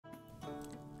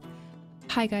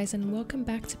Hi guys, and welcome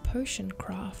back to Potion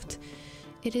Craft.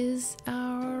 It is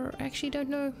our, I actually don't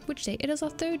know which day, it is our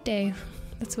third day,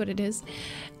 that's what it is,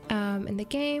 in the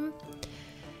game.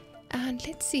 And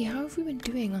let's see, how have we been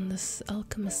doing on this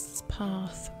alchemist's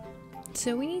path?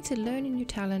 So we need to learn a new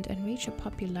talent and reach a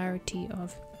popularity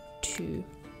of 2.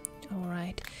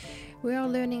 Alright, we are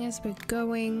learning as we're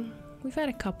going. We've had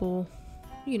a couple,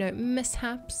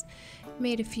 mishaps,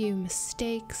 made a few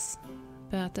mistakes,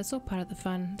 but that's all part of the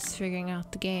fun, just figuring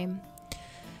out the game.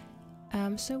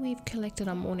 So we've collected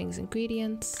our morning's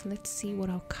ingredients. Let's see what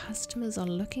our customers are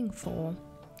looking for.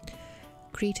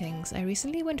 Greetings. I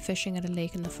recently went fishing at a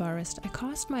lake in the forest. I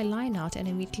cast my line out and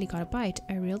immediately got a bite.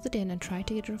 I reeled it in and tried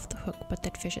to get it off the hook, but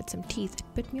that fish had some teeth. It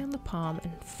bit me on the palm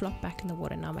and flopped back in the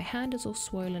water. Now my hand is all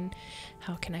swollen.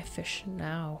 How can I fish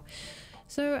now?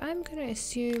 So I'm going to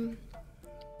assume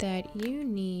that you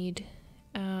need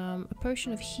a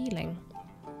potion of healing.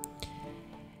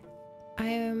 I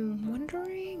am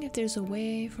wondering if there's a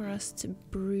way for us to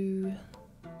brew.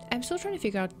 I'm still trying to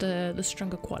figure out the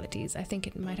stronger qualities. I think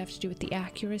it might have to do with the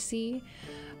accuracy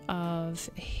of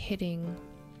hitting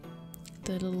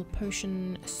the little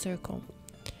potion circle.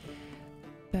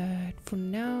 But for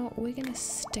now, we're gonna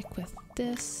stick with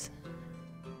this.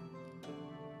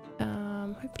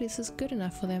 Hopefully this is good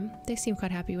enough for them. They seem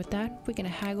quite happy with that. We're gonna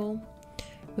haggle.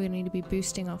 We're gonna need to be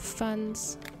boosting our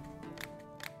funds.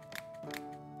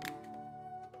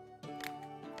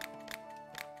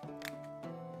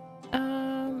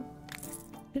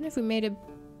 I don't know if we made a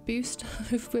boost,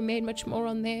 if we made much more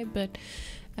on there, but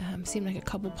seemed like a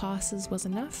couple passes was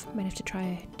enough. Might have to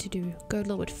try to go a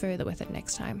little bit further with it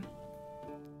next time.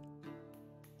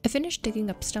 I finished digging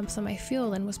up stumps on my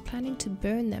field and was planning to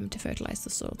burn them to fertilize the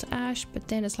soil to ash, but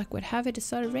then as luck would have it, it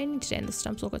started raining today and the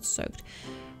stumps all got soaked.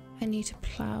 I need to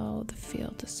plow the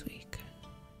field this week.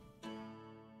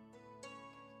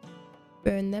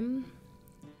 Burn them.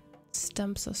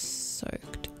 Stumps are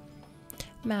soaked.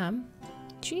 Ma'am,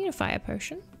 do you need a fire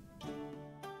potion?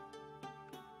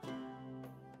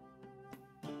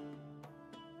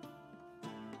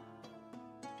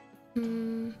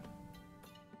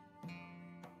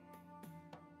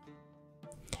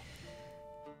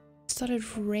 Started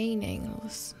raining.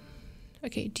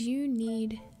 Okay, do you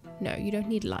need... No, you don't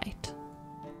need light.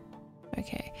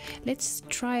 Okay, let's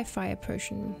try a fire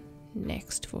potion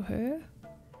next for her.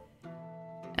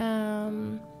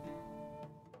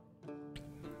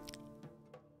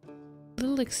 A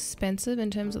little expensive in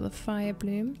terms of the fire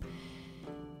bloom.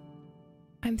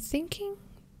 I'm thinking,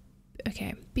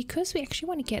 okay, because we actually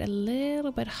want to get a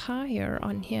little bit higher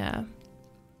on here,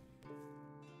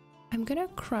 I'm gonna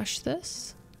crush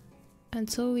this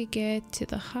until we get to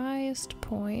the highest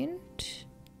point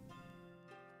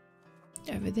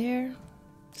over there.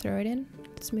 Throw it in.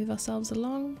 Let's move ourselves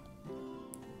along.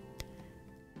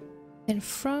 And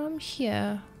from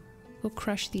here, we'll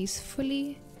crush these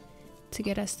fully to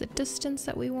get us the distance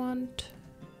that we want.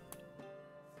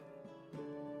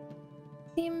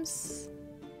 Seems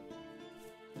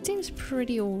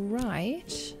pretty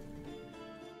alright.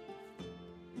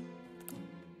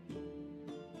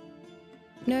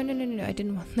 No, I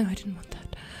didn't want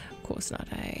that. Of course not.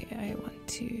 I want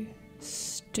to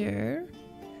stir.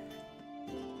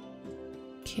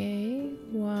 Okay,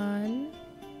 1.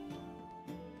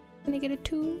 Can I get a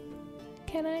 2?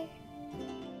 Can I?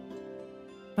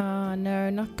 No,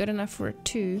 not good enough for a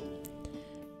 2.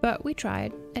 But we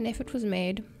tried. An effort was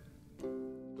made.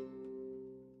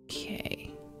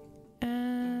 Okay.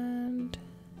 And...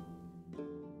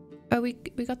 oh, we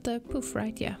got the poof,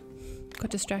 right? Yeah.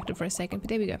 Got distracted for a second, but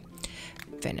there we go.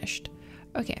 Finished.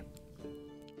 Okay.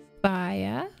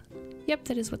 Fire. Yep,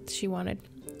 that is what she wanted.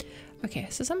 Okay,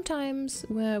 so sometimes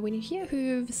when you hear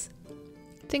hooves,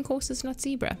 think horses, not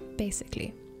zebra,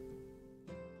 basically.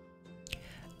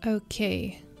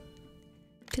 Okay.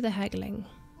 To the haggling.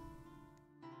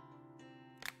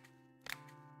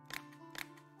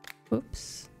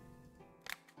 Oops.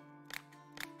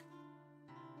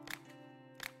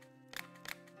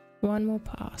 One more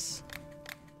pass.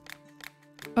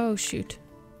 Oh shoot.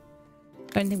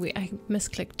 I don't think I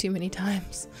misclicked too many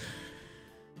times.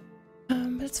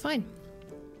 But it's fine.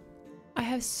 I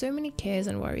have so many cares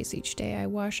and worries each day. I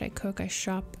wash, I cook, I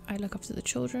shop, I look after the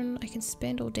children. I can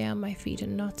spend all day on my feet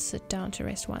and not sit down to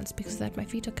rest once because of that my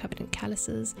feet are covered in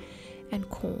calluses and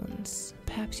corns.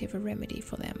 Perhaps you have a remedy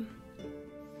for them.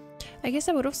 I guess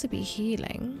that would also be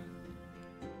healing.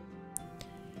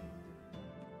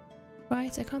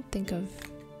 Right, I can't think of...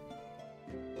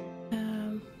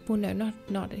 well no,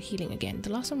 not a healing again.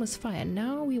 The last one was fire.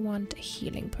 Now we want a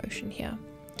healing potion here.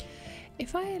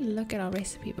 If I look at our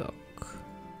recipe book,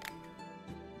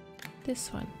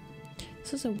 this one,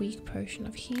 This is a weak potion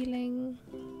of healing.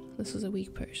 This is a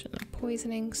weak potion of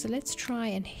poisoning. So let's try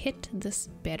and hit this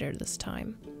better this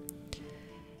time.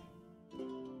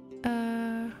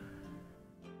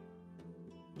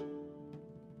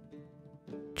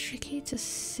 Tricky to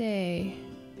say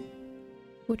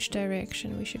which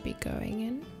direction we should be going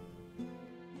in.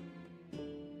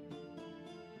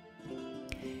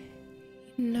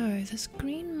 No, this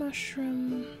green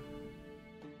mushroom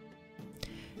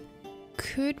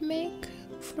could make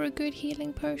for a good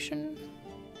healing potion.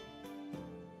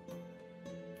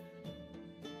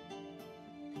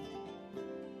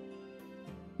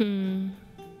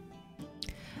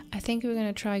 I think we're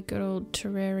gonna try good old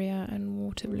Terraria and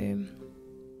Water Bloom.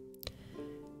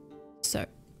 So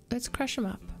let's crush them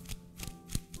up.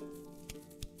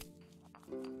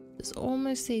 It's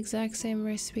almost the exact same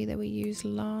recipe that we used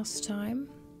last time.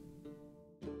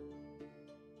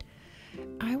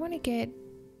 I want to get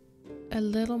a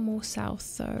little more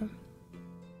south though.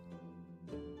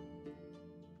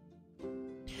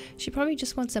 She probably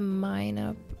just wants a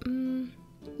minor.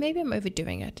 Maybe I'm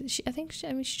overdoing it. I think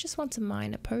she just wants a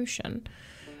minor potion.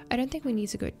 I don't think we need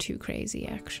to go too crazy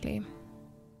actually.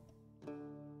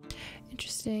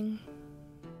 Interesting.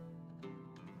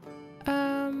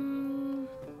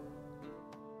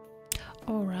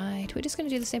 Alright, we're just gonna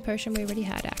do the same potion we already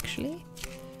had actually.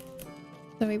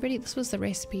 So this was the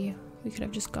recipe. We could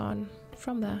have just gone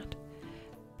from that.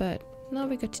 But now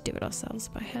we got to do it ourselves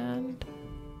by hand.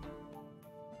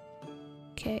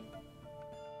 Okay.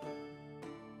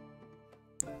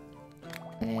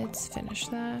 Let's finish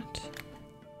that.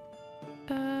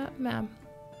 Ma'am.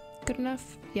 Good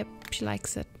enough? Yep, she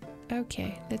likes it.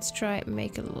 Okay, let's try and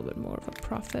make a little bit more of a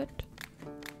profit.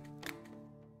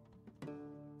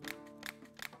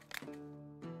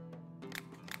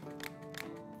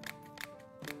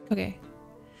 Okay.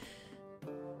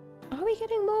 Are we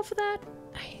getting more for that?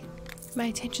 My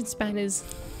attention span is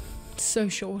so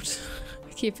short.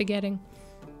 I keep forgetting.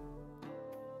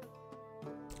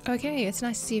 Okay, it's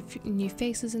nice to see new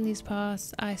faces in these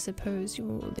parts. I suppose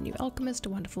you're the new alchemist, a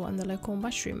wonderful and the local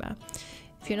mushroomer.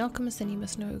 If you're an alchemist, then you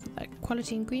must know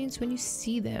quality ingredients when you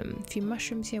see them. A few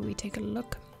mushrooms here, we take a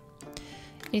look.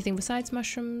 Anything besides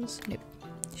mushrooms? Nope.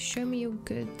 Show me your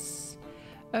goods.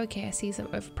 Okay, I see some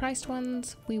overpriced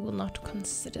ones. We will not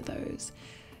consider those.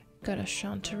 Got a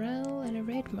chanterelle and a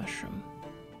red mushroom.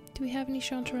 Do we have any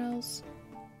chanterelles?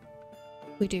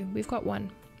 We do. We've got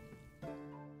one.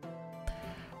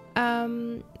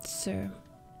 So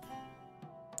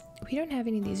we don't have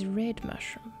any of these red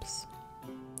mushrooms.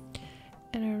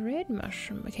 And a red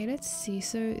mushroom. Okay, let's see.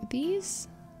 So these.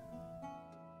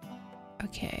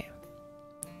 Okay.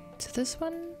 So this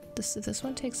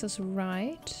one takes us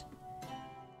right.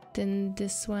 Then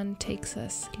this one takes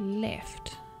us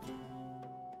left.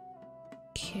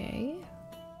 Okay.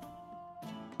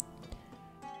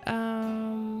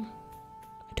 I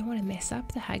don't want to mess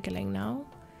up the haggling now.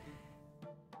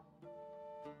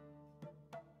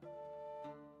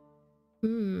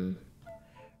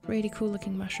 Really cool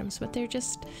looking mushrooms, but they're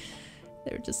just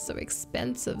so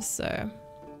expensive, so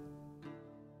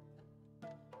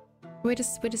we're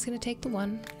just gonna take the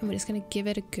one and we're just gonna give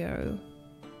it a go.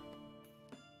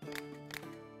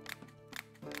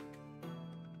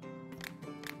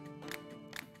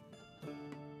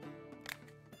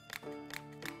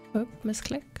 Oh,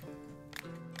 misclick.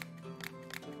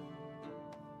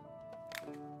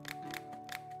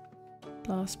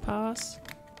 Last pass.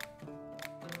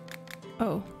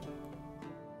 Oh.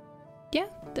 Yeah,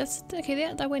 that's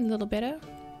okay. That went a little better.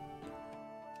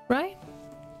 Right?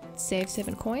 Save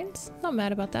 7 coins. Not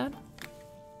mad about that.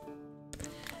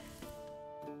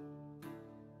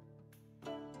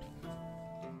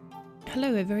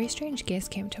 Hello, a very strange guest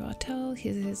came to our hotel.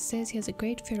 He says he has a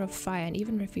great fear of fire and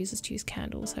even refuses to use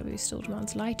candles. However, he still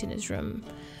demands light in his room.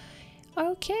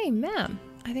 Okay, ma'am.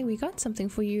 I think we got something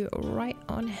for you right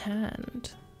on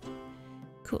hand.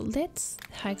 Cool, let's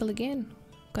haggle again.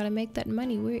 Gotta make that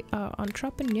money. We are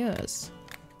entrepreneurs.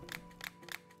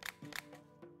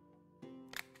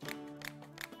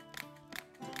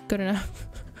 Good enough.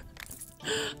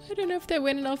 I don't know if they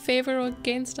went in our favor or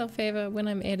against our favor. When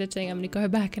I'm editing, I'm gonna go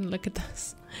back and look at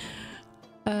this.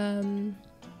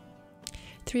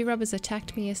 3 robbers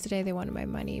attacked me yesterday. They wanted my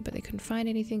money, but they couldn't find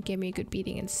anything. Gave me a good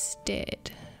beating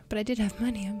instead. But I did have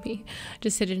money on me.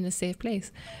 Just hid it in a safe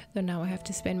place. Though now I have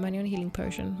to spend money on a healing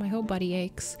potion. My whole body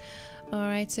aches.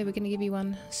 Alright, so we're gonna give you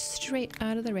one straight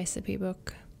out of the recipe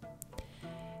book.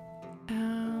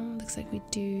 Looks like we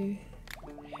do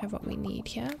have what we need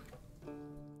here.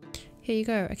 Here you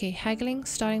go. Okay, haggling,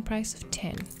 starting price of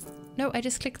 10. No, I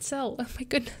just clicked sell. Oh my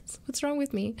goodness, what's wrong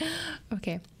with me?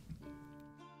 Okay.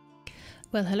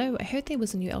 Well, hello, I heard there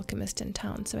was a new alchemist in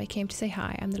town, so I came to say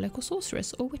hi. I'm the local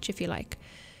sorceress, or witch if you like.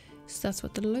 So that's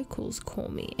what the locals call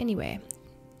me. Anyway,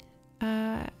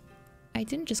 I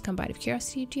didn't just come by out of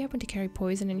curiosity. Do you happen to carry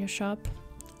poison in your shop?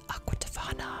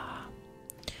 Aquatavana.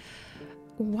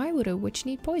 Why would a witch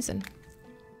need poison?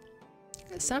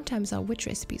 Sometimes our witch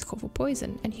recipes call for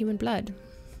poison and human blood.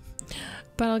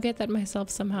 But I'll get that myself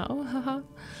somehow. Haha.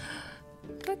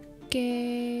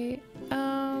 Okay.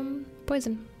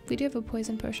 Poison. We do have a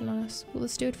poison potion on us. Will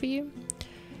this do it for you?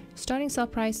 Starting sell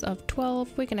price of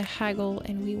 12. We're gonna haggle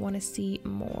and we want to see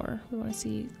more. We want to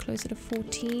see closer to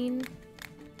 14.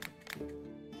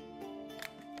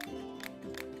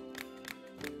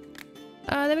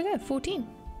 There we go, 14.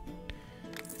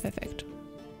 Perfect.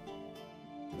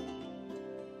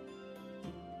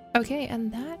 Okay,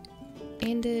 and that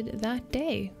ended that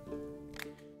day.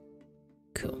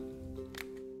 Cool.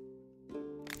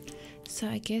 So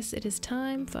I guess it is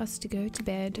time for us to go to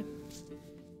bed.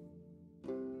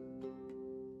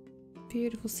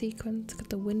 Beautiful sequence, got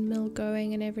the windmill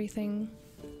going and everything.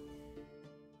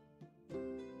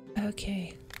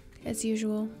 Okay, as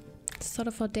usual, start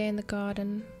off our day in the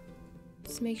garden.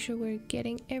 Let's make sure we're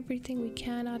getting everything we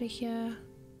can out of here.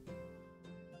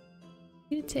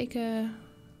 Need to take a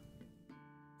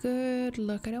good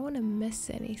look. I don't want to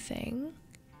miss anything.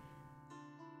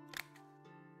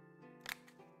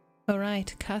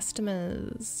 Alright,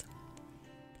 customers.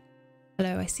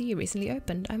 Hello, I see you recently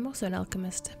opened. I'm also an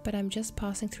alchemist, but I'm just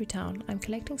passing through town. I'm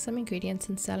collecting some ingredients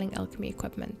and selling alchemy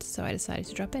equipment, so I decided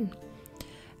to drop in.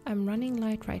 I'm running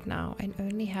light right now and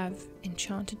only have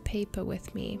enchanted paper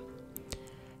with me.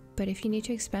 But if you need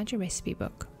to expand your recipe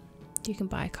book, you can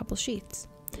buy a couple sheets.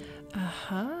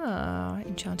 Aha,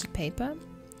 enchanted paper.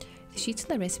 The sheets in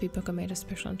the recipe book are made of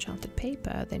special enchanted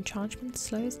paper. The enchantment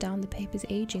slows down the paper's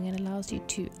aging and allows you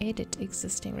to edit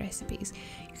existing recipes.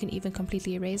 You can even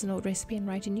completely erase an old recipe and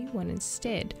write a new one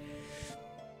instead.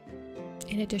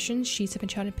 In addition, sheets of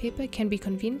enchanted paper can be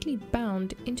conveniently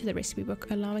bound into the recipe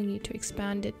book, allowing you to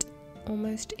expand it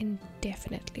almost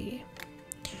indefinitely.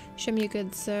 Show me your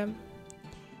goods, sir.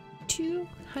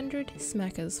 200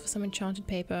 smackers for some enchanted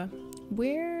paper.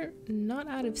 We're not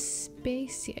out of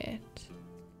space yet.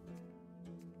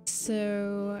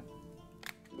 So,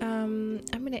 I'm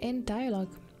gonna end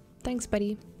dialogue. Thanks,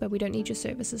 buddy, but we don't need your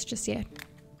services just yet.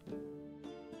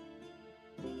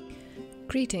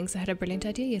 Greetings, I had a brilliant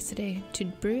idea yesterday to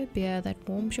brew a beer that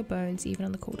warms your bones even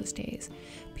on the coldest days.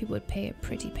 People would pay a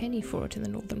pretty penny for it in the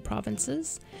northern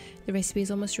provinces. The recipe is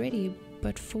almost ready,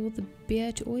 but for the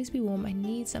beer to always be warm, I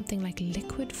need something like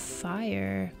liquid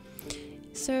fire.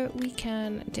 So we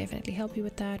can definitely help you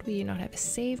with that. We do not have a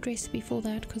saved recipe for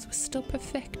that because we're still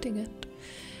perfecting it.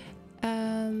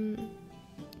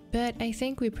 But I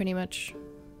think we pretty much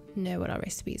know what our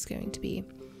recipe is going to be.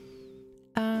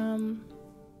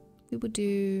 We would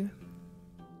do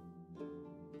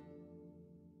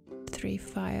 3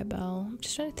 fireball. I'm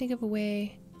just trying to think of a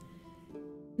way.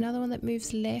 Another one that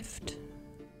moves left.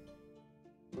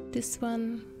 This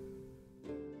one.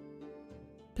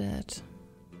 But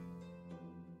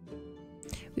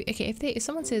okay, if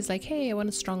someone says like, hey, I want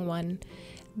a strong one,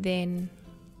 then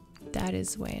that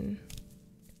is when.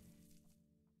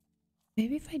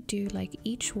 Maybe if I do like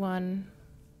each one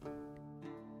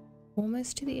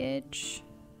almost to the edge.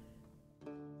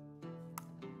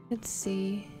 Let's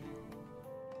see.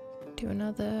 Do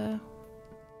another.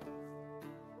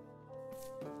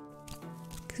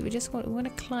 Because we want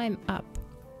to climb up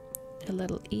a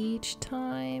little each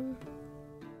time.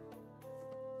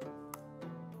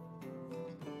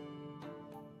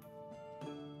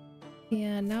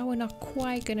 Yeah, now we're not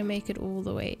quite gonna make it all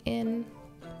the way in.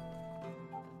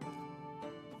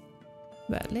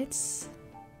 But let's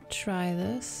try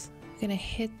this. I'm gonna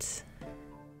hit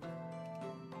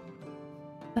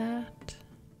that.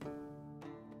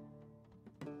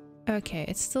 Okay,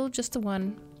 it's still just a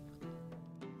one,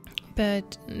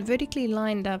 but vertically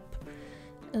lined up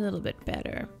a little bit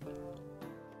better.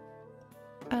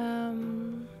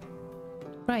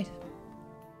 Right.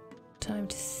 Time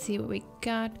to see what we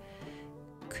got.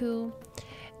 Cool.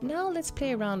 Now let's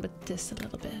play around with this a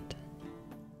little bit.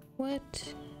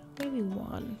 What do we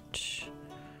want?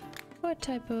 What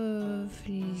type of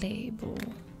label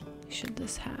should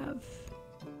this have?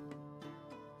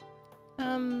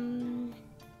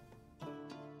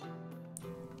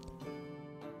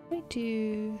 We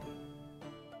do.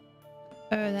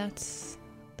 Oh, that's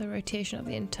the rotation of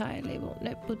the entire label.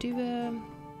 Nope, we'll do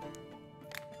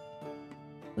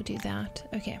that.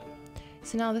 Okay.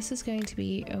 So now this is going to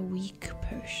be a weak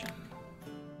potion.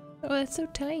 Oh, that's so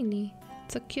tiny.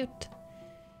 It's so cute.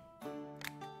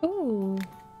 Oh,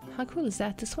 how cool is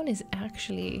that? This one is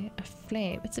actually a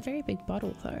flame. It's a very big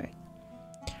bottle though.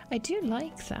 I do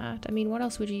like that. I mean, what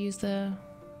else would you use the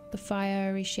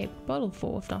fiery shaped bottle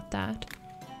for if not that?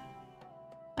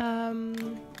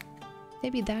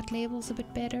 Maybe that label's a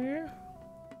bit better.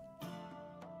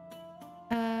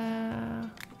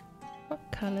 What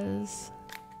colors?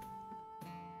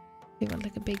 We want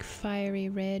like a big fiery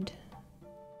red.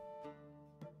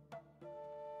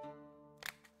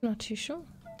 Not too sure.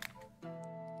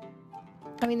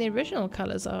 I mean, the original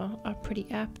colors are pretty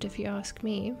apt if you ask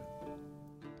me.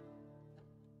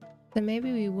 So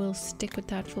maybe we will stick with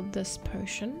that for this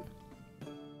potion.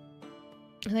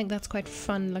 I think that's quite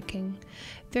fun looking.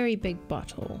 Very big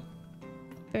bottle.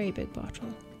 Very big bottle.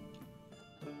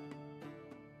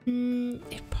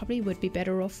 It probably would be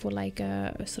better off for like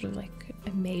a sort of like a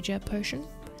major potion.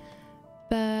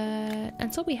 But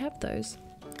until we have those,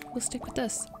 we'll stick with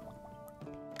this.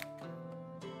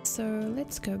 So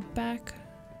let's go back.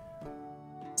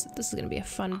 So this is going to be a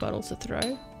fun bottle to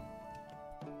throw.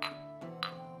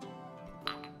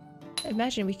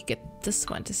 Imagine we could get this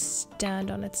one to stand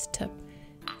on its tip.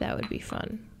 That would be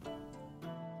fun.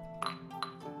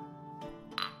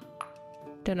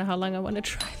 Don't know how long I want to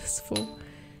try this for.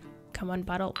 Come on,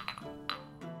 bottle.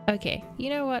 Okay,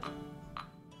 you know what?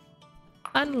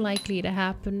 Unlikely to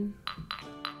happen.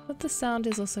 But the sound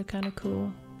is also kind of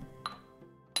cool.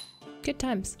 Good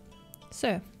times.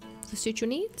 So, does this suit your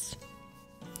needs?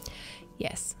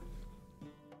 Yes.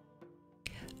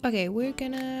 Okay, we're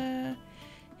gonna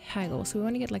haggle. So we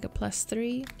want to get like a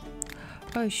 +3.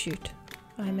 Oh shoot.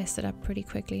 I messed it up pretty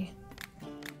quickly.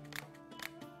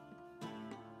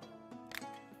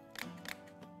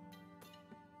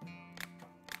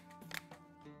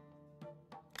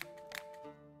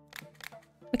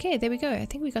 Okay, there we go. I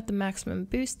think we got the maximum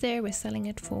boost there. We're selling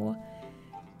it for...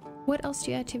 What else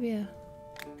do you add to beer?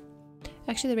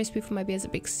 Actually, the recipe for my beer is a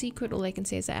big secret. All I can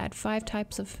say is I add 5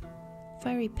 types of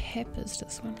fiery peppers to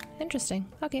this one. Interesting.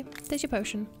 Okay, there's your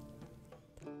potion.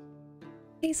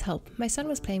 Please help. My son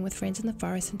was playing with friends in the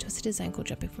forest and twisted his ankle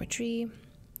jumping from a tree.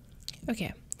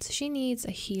 Okay, so she needs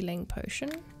a healing potion.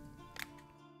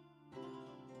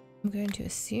 I'm going to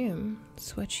assume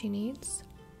that's what she needs.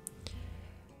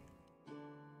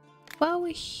 While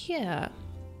we're here,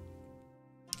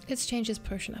 let's change this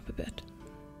potion up a bit.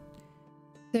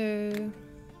 So,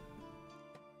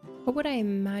 what would I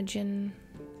imagine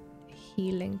a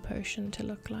healing potion to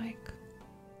look like?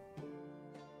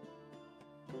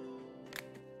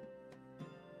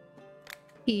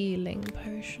 Healing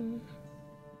potion.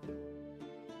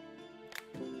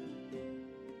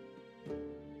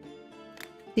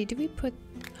 See, do we put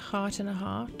heart in a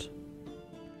heart?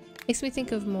 Makes me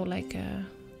think of more like a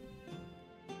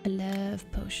love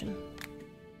potion.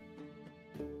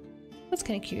 That's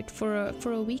kind of cute for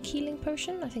a weak healing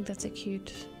potion. I think that's a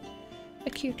cute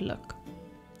look.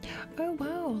 Oh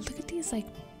wow! Look at these like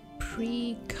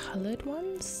pre-colored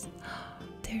ones.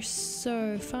 They're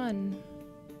so fun.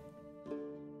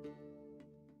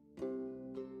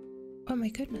 Oh my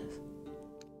goodness.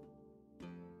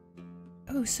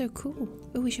 Oh, so cool.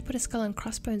 Oh, we should put a skull and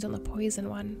crossbones on the poison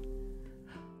one.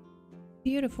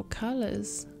 Beautiful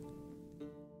colors.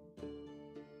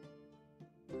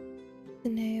 The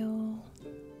nail.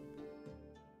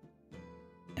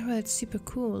 Oh, that's super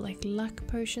cool. Like luck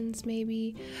potions,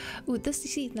 maybe. Oh, this, you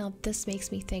see, now this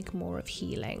makes me think more of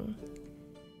healing.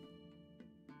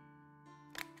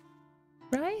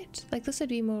 Right? Like this would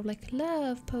be more of like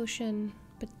love potion.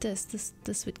 But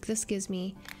this gives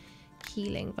me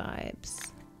healing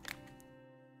vibes.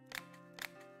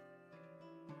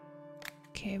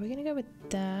 Okay, we're gonna go with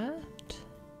that.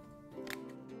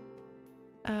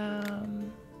 I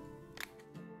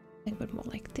think a bit more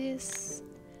like this.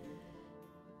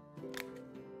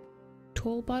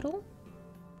 Tall bottle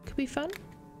could be fun.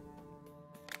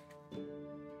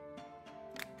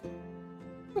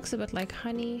 Looks a bit like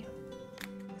honey.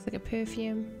 It's like a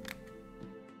perfume.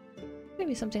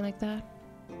 Maybe something like that.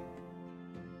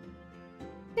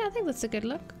 Yeah, I think that's a good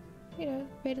look. You know,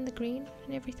 red and the green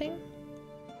and everything.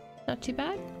 Not too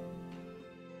bad.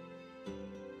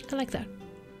 I like that.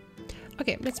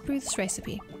 Okay, let's brew this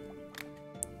recipe.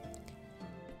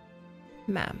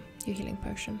 Ma'am, your healing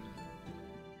potion.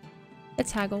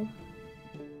 Let's haggle.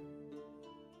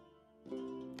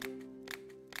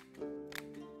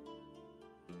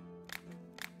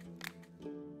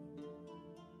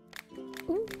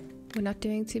 Ooh, we're not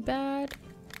doing too bad.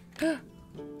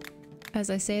 As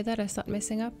I say that, I start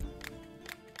messing up.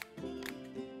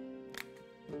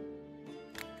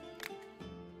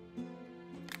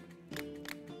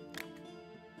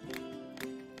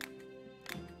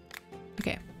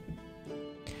 Okay.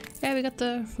 There we we got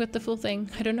the full thing.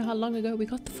 I don't know how long ago we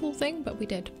got the full thing, but we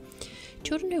did.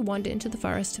 Children who wander into the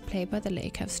forest to play by the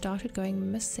lake have started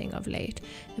going missing of late.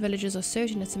 The villagers are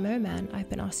certain it's a merman. I've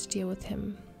been asked to deal with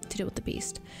the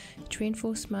beast. To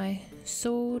reinforce my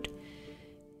sword,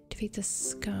 defeat the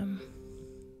scum.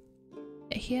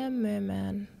 Here,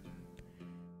 merman.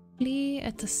 Flee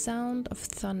at the sound of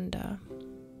thunder.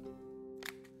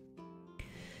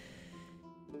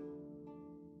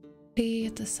 Flee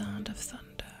at the sound of thunder.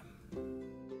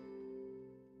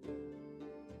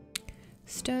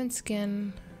 Stone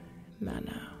skin,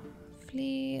 mana.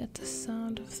 Flee at the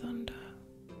sound of thunder.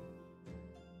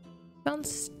 Found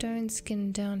stone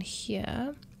skin down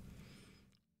here.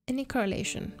 Any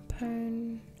correlation?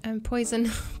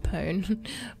 Poison.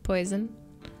 Poison.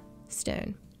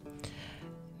 Stone.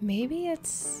 Maybe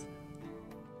it's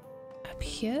up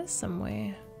here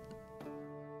somewhere.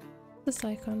 This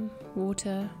icon.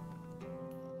 Water.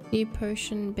 New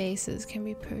potion bases can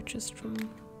be purchased from...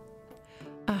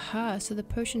 Aha, so the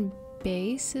potion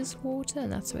base is water,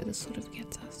 and that's where this sort of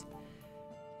gets us.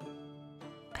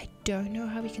 I don't know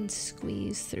how we can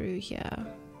squeeze through here.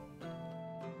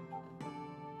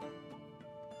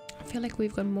 I feel like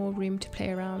we've got more room to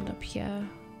play around up here.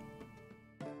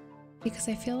 Because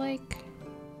I feel like,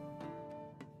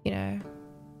 you know,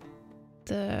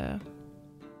 the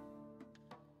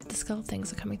skull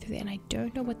things are coming through there, and I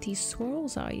don't know what these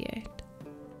swirls are yet.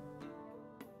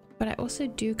 But I also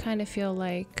do kind of feel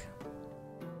like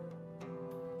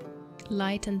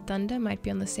light and thunder might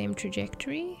be on the same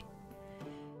trajectory.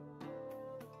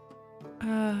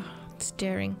 It's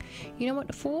daring. You know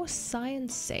what? For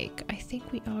science sake, I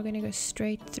think we are going to go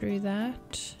straight through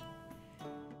that.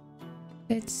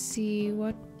 Let's see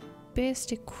what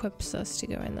best equips us to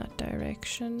go in that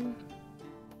direction.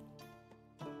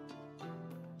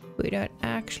 We don't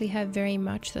actually have very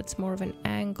much that's more of an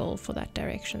angle for that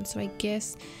direction, so I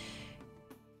guess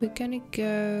we're gonna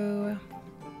go...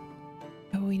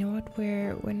 Oh, you know what?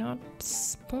 We're not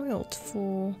spoiled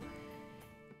for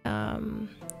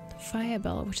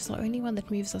Firebell, which is the only one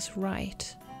that moves us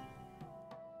right.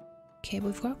 Okay, but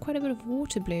we've got quite a bit of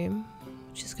Water Bloom,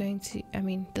 which is going to... I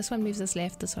mean, this one moves us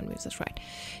left, this one moves us right.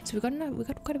 So we've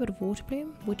got quite a bit of Water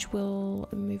Bloom, which will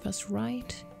move us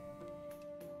right.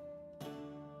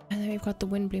 And then we've got the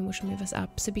Wind Bloom, which will move us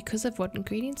up. So because of what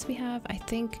ingredients we have, I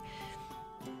think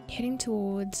heading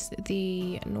towards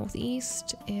the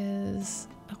northeast is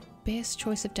our best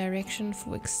choice of direction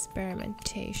for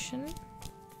experimentation.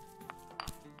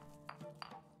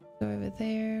 Go over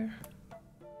there.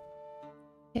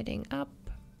 Heading up.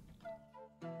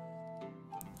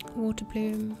 Water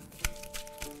Bloom.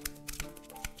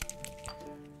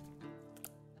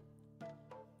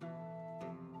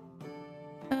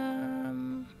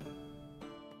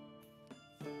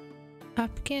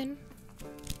 Up again.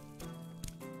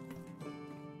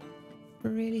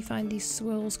 Really find these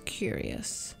swirls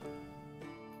curious.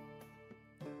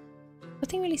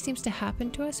 Nothing really seems to happen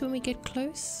to us when we get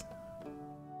close.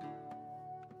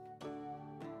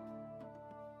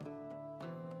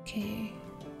 Okay,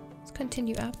 let's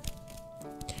continue up.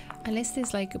 Unless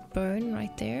there's like a bone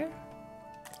right there.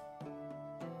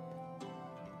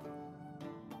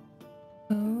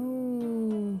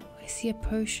 Oh, I see a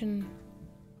potion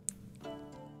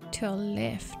to our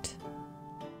left.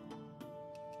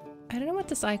 I don't know what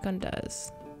this icon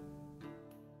does.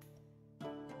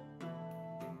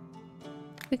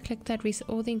 If we click that,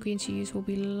 all the ingredients you use will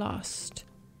be lost.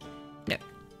 No.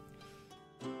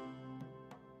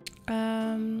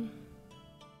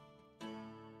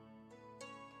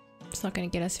 It's not going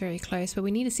to get us very close, but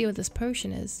we need to see what this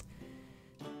potion is.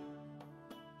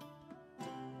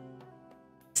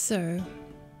 So,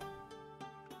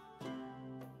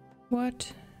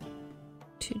 what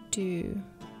to do?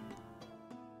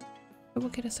 It will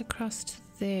get us across to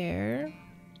there.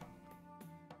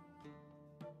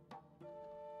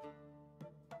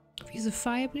 Use a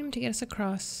Fire Bloom to get us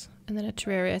across, and then a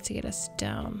Terraria to get us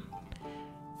down.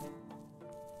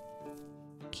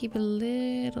 Keep a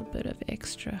little bit of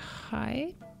extra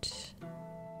height.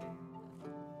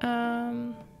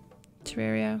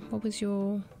 Terraria, what was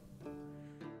your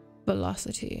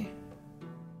velocity?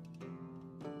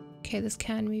 Okay, this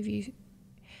can move you.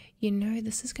 You know,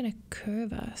 this is gonna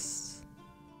curve us.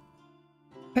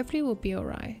 Hopefully we'll be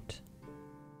alright.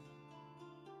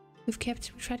 We've tried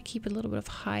to keep a little bit of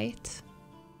height.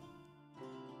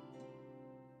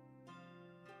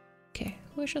 Okay,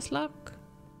 wish us luck.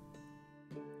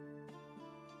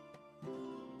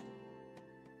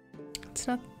 It's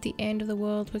not the end of the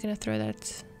world. We're gonna throw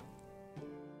that.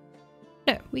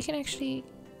 No, we can actually,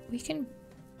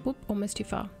 whoop, almost too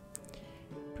far.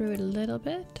 Brew it a little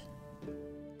bit.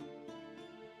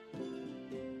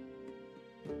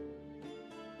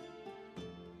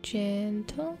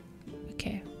 gentle.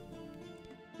 Okay.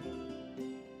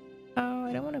 Oh,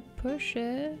 I don't want to push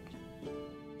it.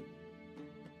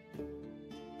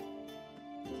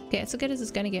 Okay, it's as good as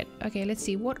it's gonna get. Okay, let's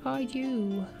see. What are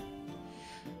you?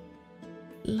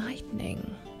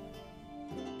 Lightning.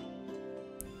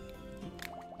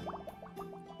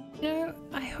 You know,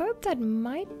 I hope that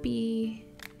might be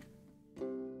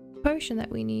potion that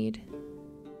we need.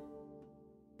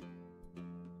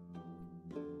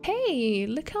 Hey,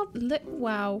 look how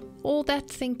wow, all that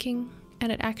thinking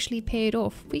and it actually paid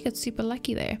off. We got super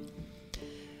lucky there.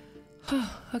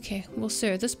 Okay, well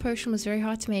sir, this potion was very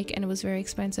hard to make and it was very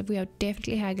expensive. We are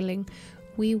definitely haggling.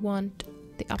 We want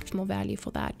the optimal value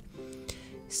for that.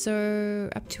 So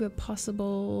up to a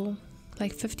possible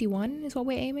like 51 is what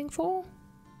we're aiming for.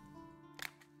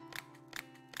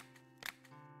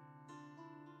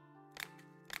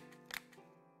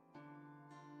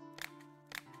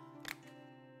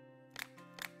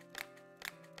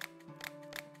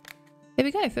 There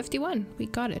we go, 51. We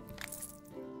got it.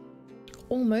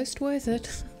 Almost worth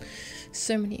it.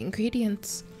 So many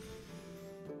ingredients.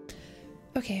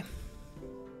 Okay.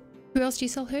 Who else do you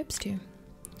sell herbs to?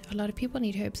 A lot of people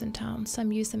need herbs in town.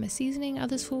 Some use them as seasoning,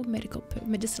 others for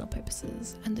medicinal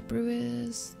purposes. And the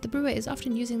brewer is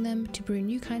often using them to brew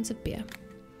new kinds of beer.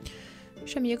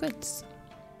 Show me your goods.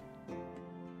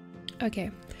 Okay.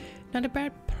 Not a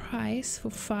bad price for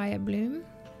Fire Bloom.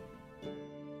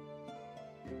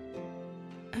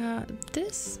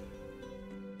 This,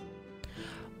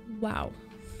 wow,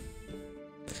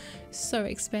 so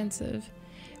expensive.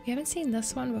 We haven't seen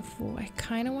this one before. I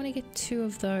kind of want to get 2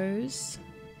 of those.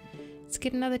 Let's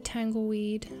get another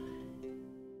tangleweed.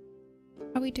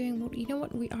 Are we doing what? You know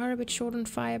what? We are a bit short on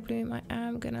Fire Bloom.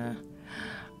 I'm gonna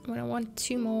want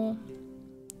 2 more.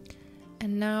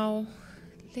 And now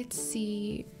let's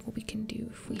see what we can do.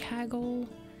 If we haggle,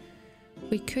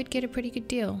 we could get a pretty good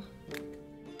deal.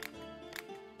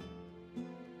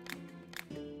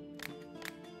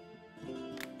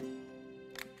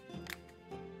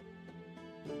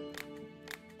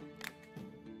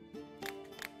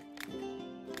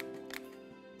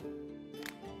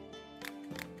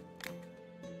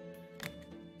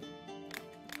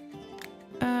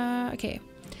 Okay,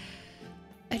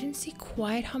 I didn't see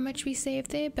quite how much we saved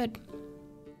there, but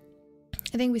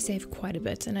I think we saved quite a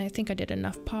bit, and I think I did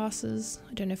enough passes.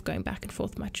 I don't know if going back and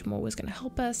forth much more was going to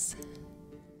help us,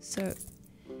 so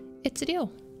it's a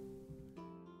deal.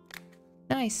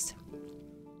 Nice.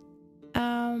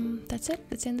 That's it.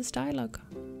 Let's end this dialogue.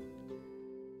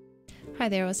 Hi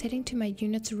there, I was heading to my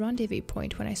unit's rendezvous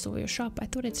point when I saw your shop. I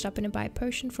thought I'd stop in and buy a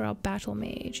potion for our battle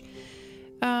mage.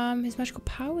 His magical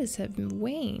powers have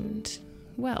waned.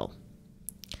 Well,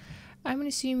 I'm gonna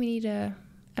assume we need a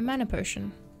mana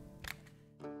potion.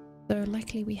 Though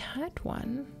likely we had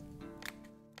one.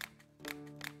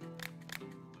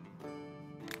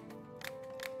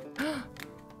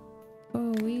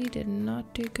 Oh, we did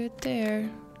not do good there.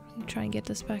 Let me try and get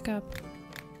this back up.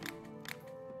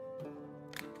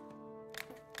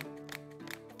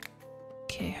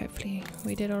 Okay, hopefully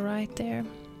we did alright there.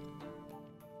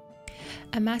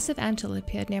 A massive anthill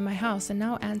appeared near my house, and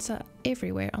now ants are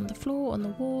everywhere, on the floor, on the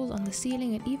walls, on the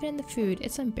ceiling, and even in the food.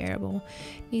 It's unbearable.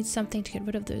 Needs something to get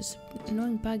rid of those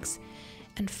annoying bugs,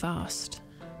 and fast.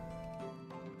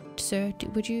 Sir,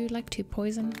 would you like to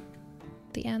poison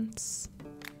the ants?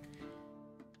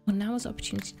 Well, now is the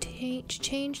opportunity to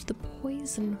change the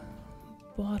poison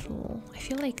bottle. I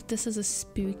feel like this is a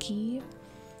spooky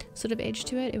sort of edge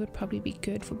to it. It would probably be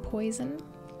good for poison.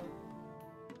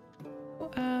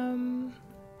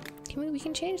 We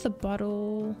can change the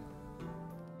bottle.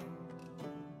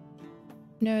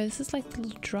 No, this is like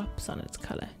little drops on its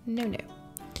color. No.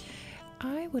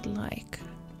 I would like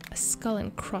a skull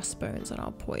and crossbones on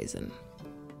our poison.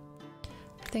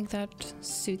 I think that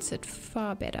suits it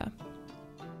far better.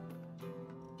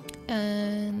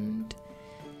 And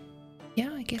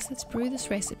yeah, I guess let's brew this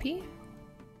recipe.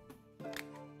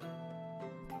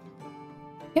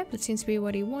 Yep, that seems to be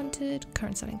what he wanted.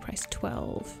 Current selling price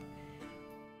 12.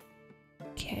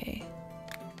 Okay.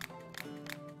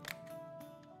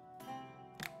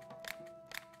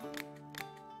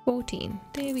 $14.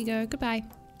 There we go. Goodbye.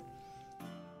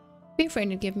 Be a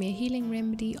friend and give me a healing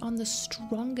remedy on the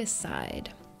stronger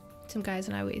side. Some guys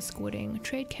and I were escorting a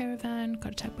trade caravan.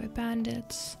 Got attacked by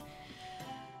bandits.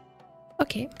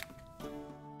 Okay.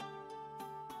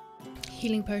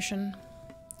 Healing potion.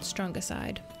 Stronger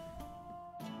side.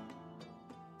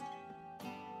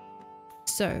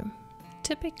 So,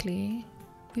 typically,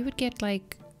 we would get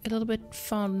like a little bit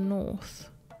far north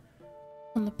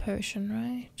on the potion,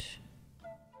 right?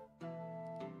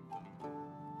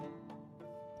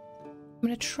 I'm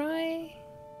gonna try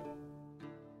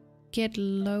get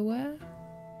lower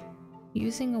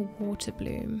using a water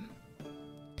bloom.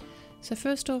 So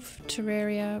first off,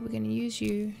 Terraria, we're going to use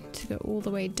you to go all the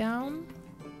way down.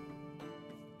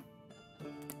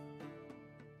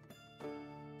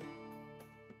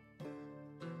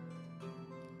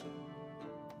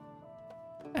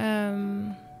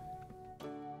 How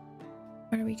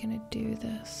are we going to do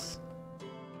this?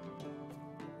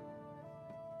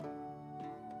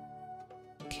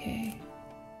 Okay.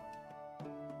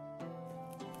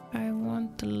 I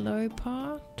want the low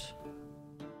part.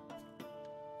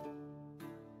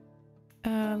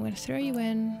 I'm going to throw you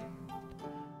in.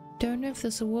 Don't know if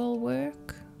this will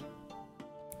work.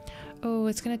 Oh,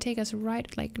 it's going to take us right,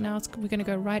 like now we're going to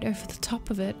go right over the top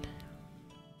of it.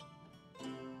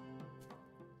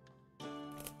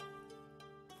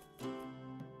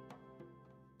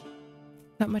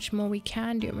 Not much more we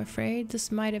can do, I'm afraid.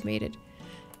 This might have made it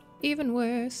even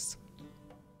worse.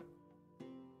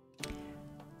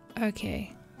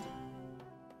 Okay.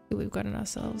 We've gotten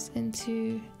ourselves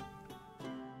into...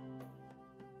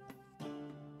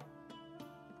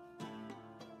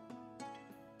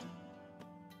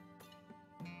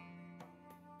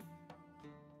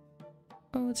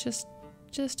 Oh, it's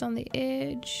just on the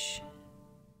edge.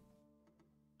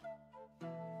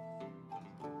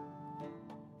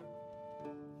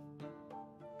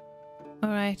 All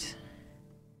right.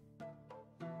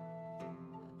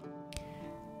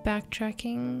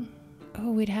 Backtracking.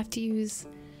 Oh, we'd have to use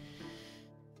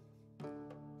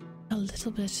a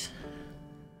little bit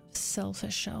of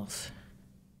selfish shelf.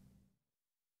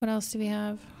 What else do we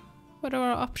have? What are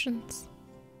our options?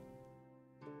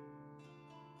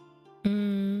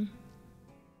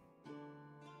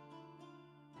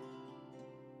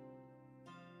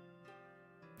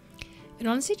 It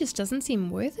honestly just doesn't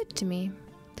seem worth it to me.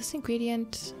 This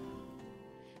ingredient...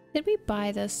 Did we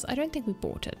buy this? I don't think we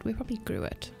bought it. We probably grew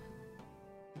it.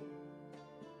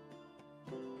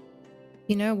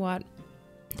 You know what?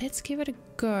 Let's give it a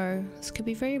go. This could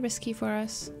be very risky for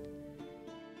us.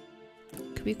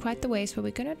 Could be quite the waste, but we're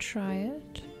gonna try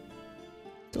it.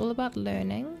 It's all about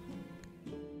learning.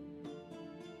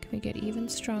 Can we get even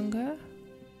stronger?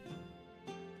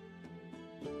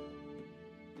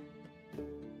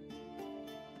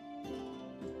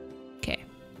 Okay.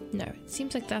 No, it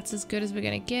seems like that's as good as we're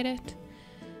gonna get it.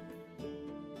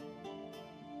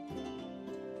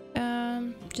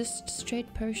 Just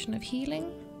straight potion of healing.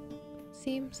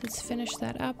 Seems. Let's finish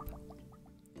that up.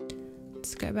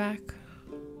 Let's go back.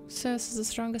 So this is the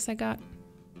strongest I got.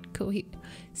 Cool.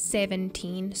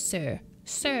 17, sir.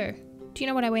 Sir, do you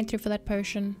know what I went through for that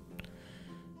potion?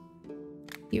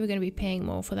 You were going to be paying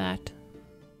more for that.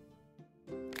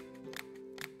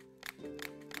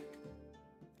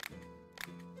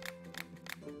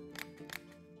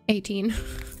 $18.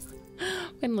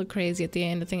 Went a little crazy at the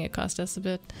end. I think it cost us a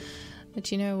bit. But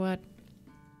you know what?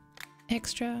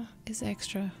 Extra is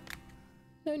extra.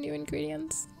 No new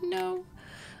ingredients. No.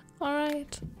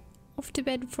 Alright. Off to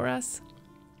bed for us.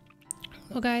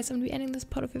 Well guys, I'm going to be ending this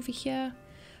part off over here.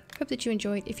 Hope that you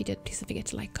enjoyed. If you did, please don't forget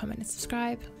to like, comment, and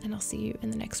subscribe. And I'll see you in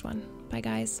the next one. Bye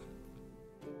guys.